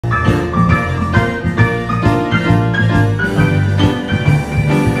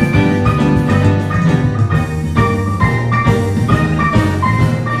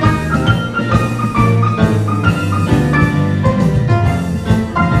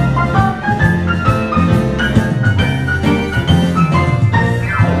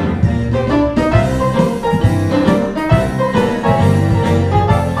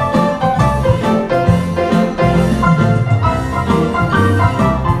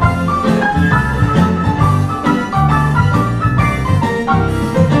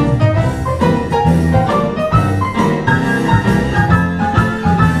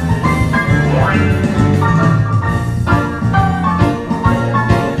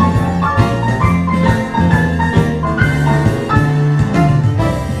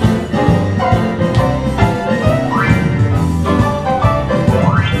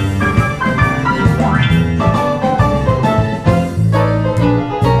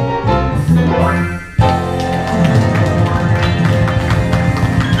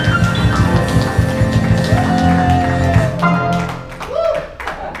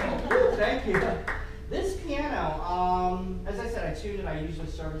it. I usually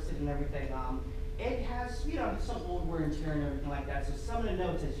service it and everything. It has, you know, some old wear and tear and everything like that. So some of the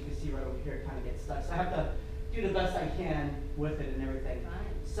notes, as you can see right over here, kind of get stuck. So I have to do the best I can with it and everything.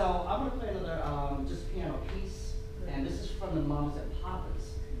 Right. So I'm gonna play another just piano piece, and this is from the Mamas and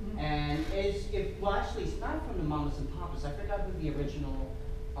Papas. And well, actually, it's not from the Mamas and Papas. I forgot who the original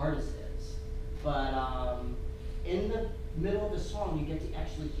artist is, but in the middle of the song, you get to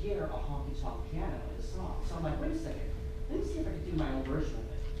actually hear a honky-tonk piano in the song. So I'm like, wait a second, let me see if I can do my own version of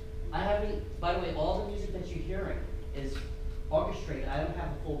it. I haven't, by the way, all the music that you're hearing is orchestrated. I don't have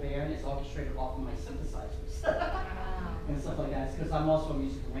a full band, it's orchestrated off of my synthesizers and stuff like that. It's because I'm also a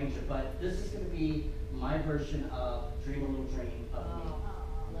music arranger, but this is going to be my version of Dream a Little Dream of Me.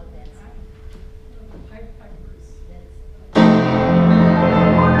 I love that song.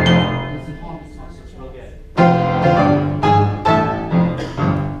 It's a honky song, so it's real good.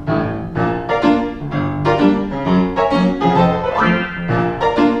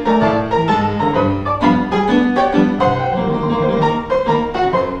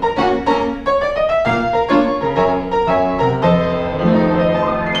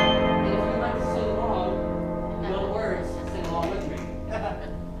 And if you'd like to sing along, you know the words, sing along with me.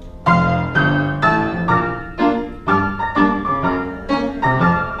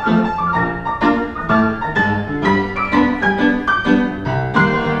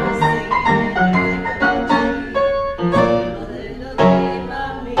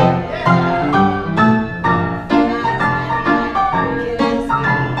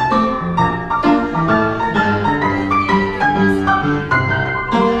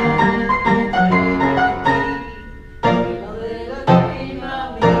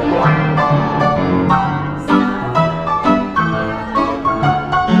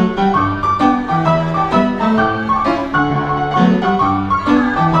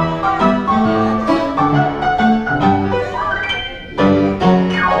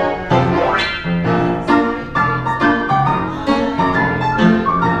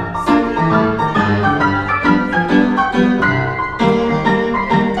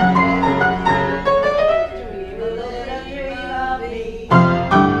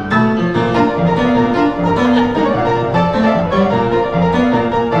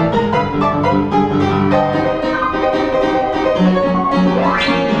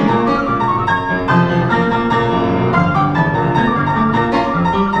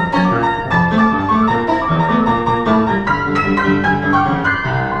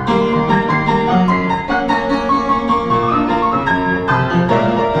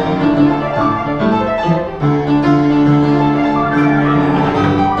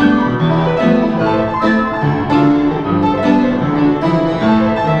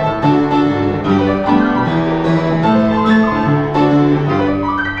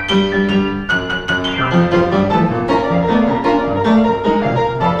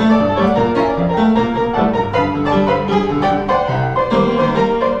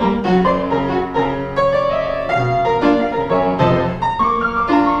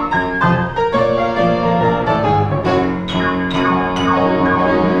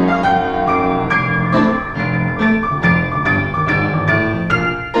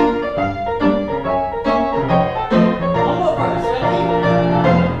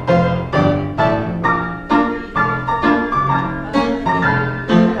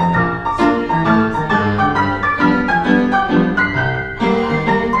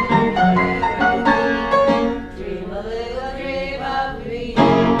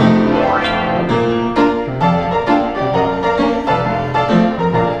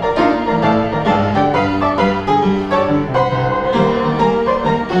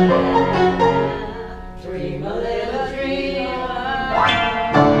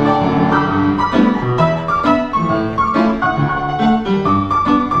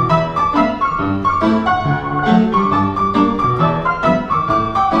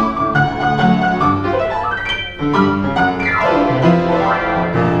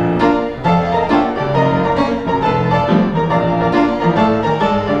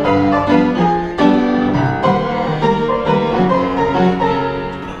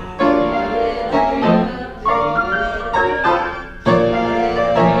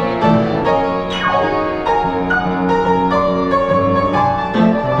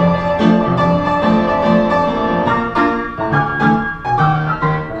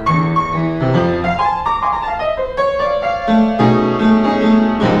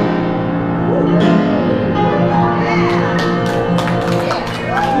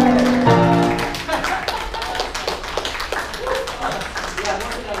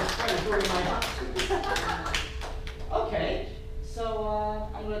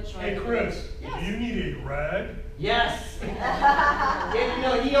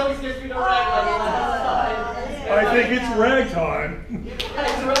 he always gives me the ragtime last time. I think it's ragtime. It's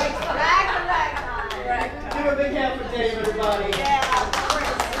ragtime. Ragtime. Give a big hand for Dave, everybody.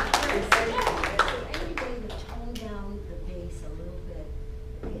 Everything to tone down the bass a little bit.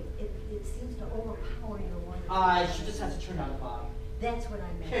 It seems to overpower your wonderful. She just has to turn down the volume. That's what I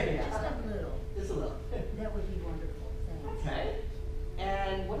meant. Yeah. Just a little. Just a little. That would be wonderful. Thanks. Okay.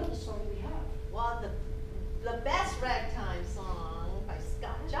 And what other song do we have? Well, the best ragtime song by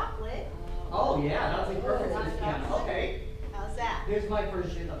Scott Joplin. Oh yeah, that would be perfect for this piano. Okay. How's that? Here's my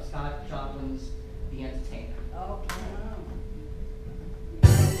version of Scott Joplin's The Entertainer. Okay.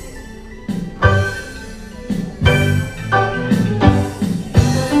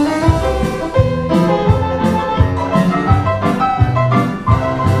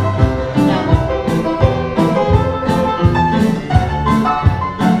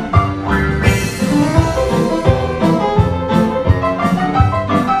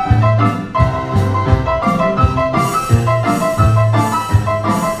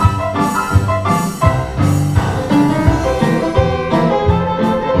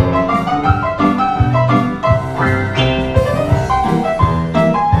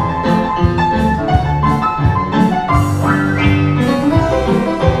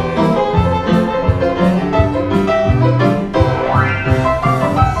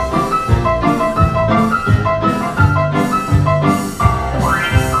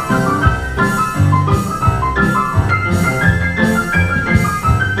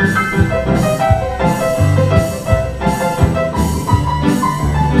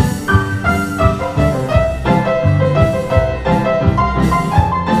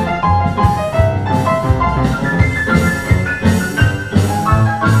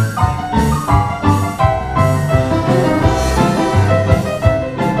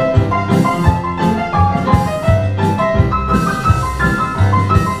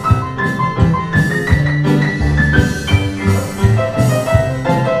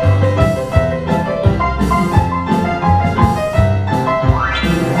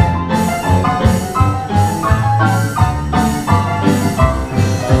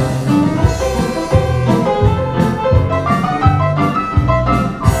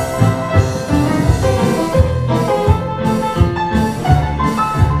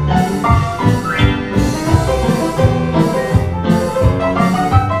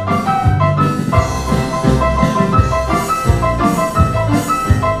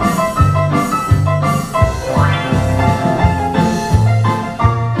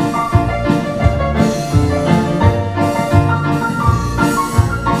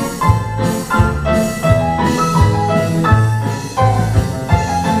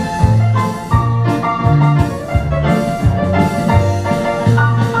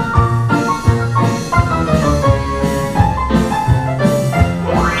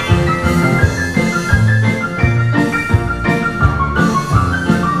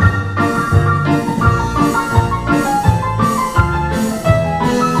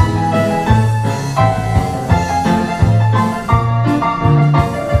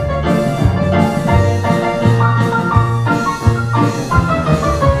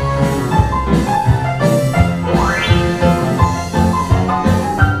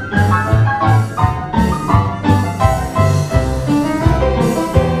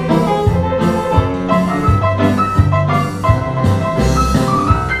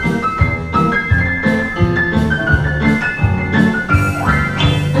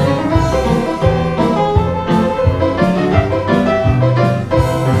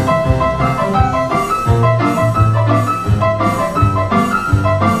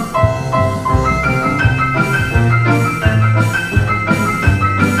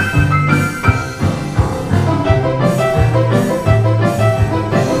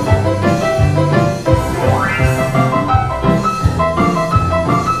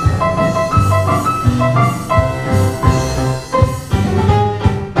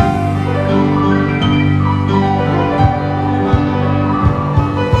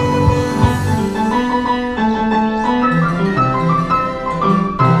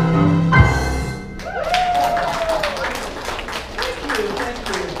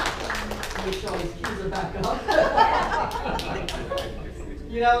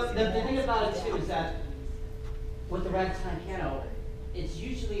 You know, the thing about it too is that with the ragtime piano, it's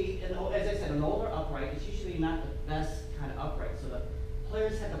usually, as I said, an older upright. It's usually not the best kind of upright. So the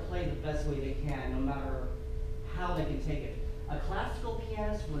players have to play the best way they can, no matter how they can take it. A classical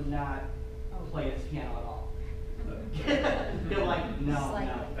pianist would not play this piano at all. They're like, no,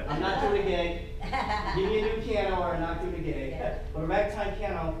 I'm not doing a gig. Give me a new piano or I'm not doing a gig. But a ragtime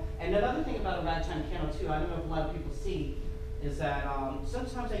piano, and another thing about a ragtime piano too, I don't know if a lot of people see, is that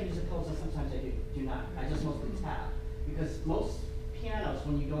sometimes I use the pedals and sometimes I do not. I just mostly tap. Because most pianos,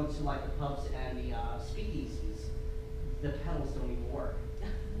 when you go into like the pubs and the speakeasies, the pedals don't even work.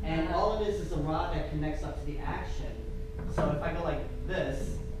 And all it is a rod that connects up to the action. So if I go like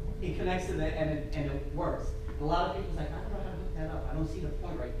this, it connects to it and it works. A lot of people's like, I don't know how to hook that up. I don't see the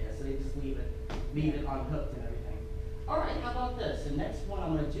point right there, so they just leave it unhooked and everything. All right, how about this? The next one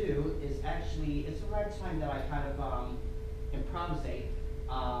I'm going to do is actually, it's a ragtime that I kind of improvisate.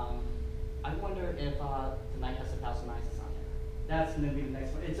 I wonder if The Night Has 1,000 Eyes is on there. That's going to be the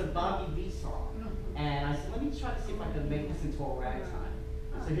next one. It's a Bobby V song. And I said, let me try to see if I can make this into a ragtime.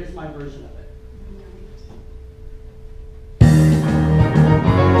 So here's my version of it.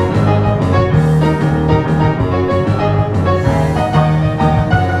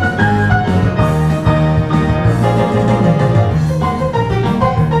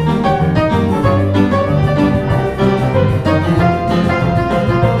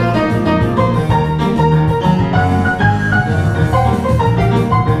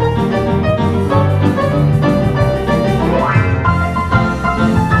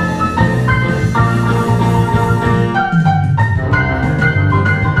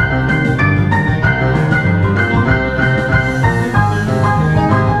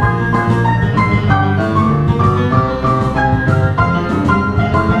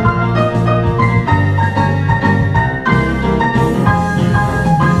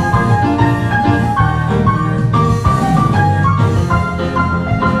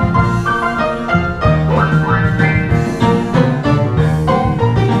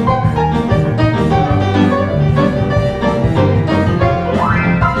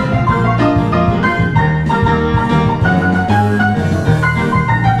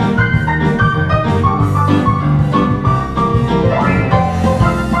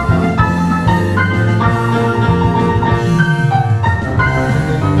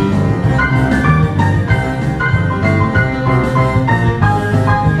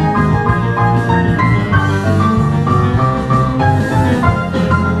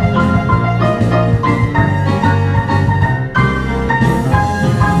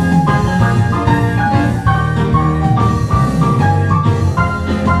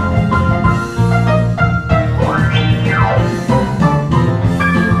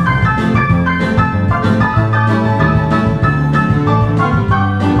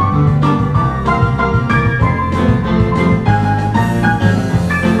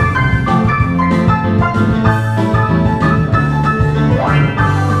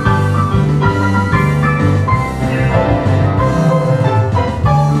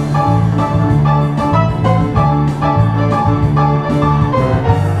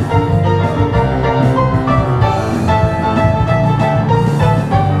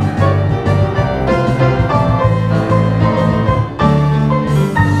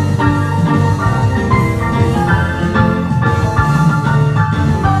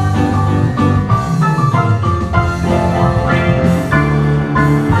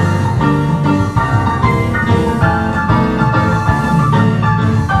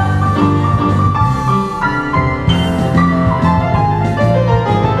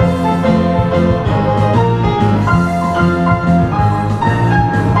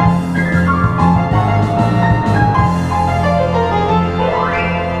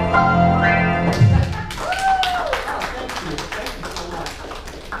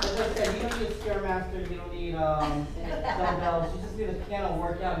 dumbbells, you just do the piano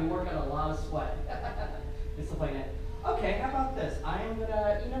workout, you work out a lot of sweat and stuff like that. Okay, how about this? I am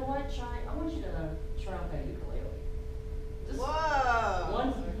gonna, you know what, I want you to try out that ukulele. Just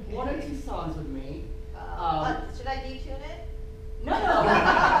Whoa! one or two songs with me. Should I detune it? No,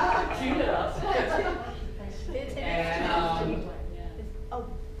 tune it up. And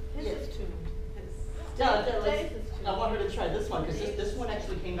His is tuned. Jay's is tuned. I want her to try this one because this one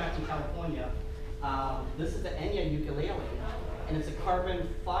actually came back from California. This is the Enya ukulele, and it's a carbon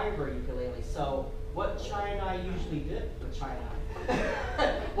fiber ukulele. So what Chai and I usually did,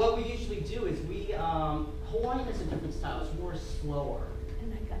 what we usually do is we, Hawaiian is a different style, it's more slower.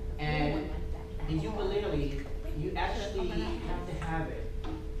 And the ukulele, you actually have to have it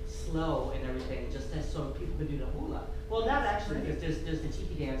slow and everything, just so people can do the hula. Well, not actually, because there's the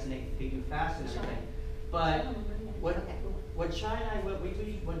tiki dance and they do fast and everything. But what Chai and I, what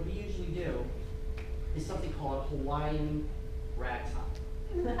we usually do is something called Hawaiian ragtime.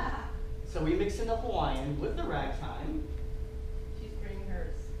 So we mix in the Hawaiian with the ragtime. She's bringing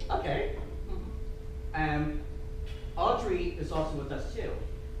hers. Okay. Audrey is also with us too.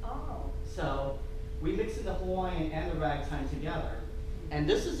 Oh. So we mix in the Hawaiian and the ragtime together. And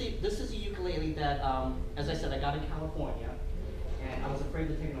this is a ukulele that, as I said, I got in California.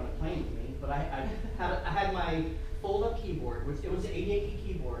 afraid to take it on a plane with me, but I had my fold-up keyboard, which it was an 88 key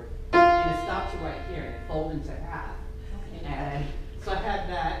keyboard, and it stopped right here, and it folded into half. And so I had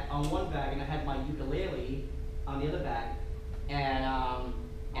that on one bag, and I had my ukulele on the other bag, and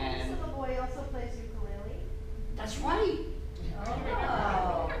This little boy also plays ukulele. that's right.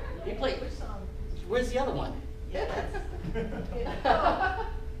 Oh. He played. Which song? Where's the other one? Yes.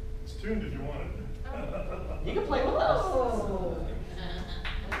 It's tuned if you want it. You can play with us. Oh,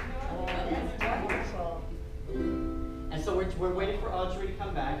 that's wonderful. And so we're waiting for Audrey to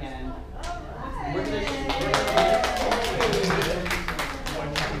come back, and Alright. we're gonna.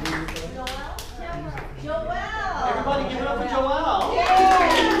 Joel? Everybody give it up for Joelle.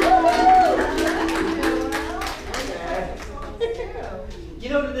 You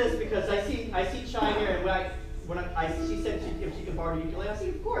know what it is, because I see Chai here, and she said if she could borrow the ukulele, I said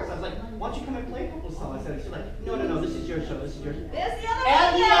of course. I was like, why don't you come and play a couple of songs? I said, she's like, no, this is your show. This is your show. There's the other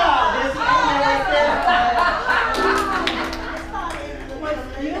And one. yeah, there's the other one right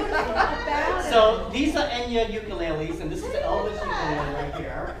there. So these are Enya ukuleles, and this is Elvis ukulele right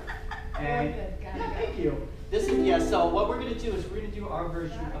here. And yeah, thank you. This is so what we're gonna do is we're gonna do our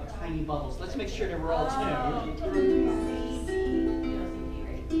version of Tiny Bubbles. Let's make sure that we're all tuned.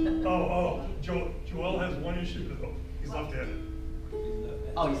 Joel has one issue though. He's left-handed.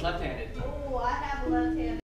 Oh, he's left-handed. Oh, I have a left hand.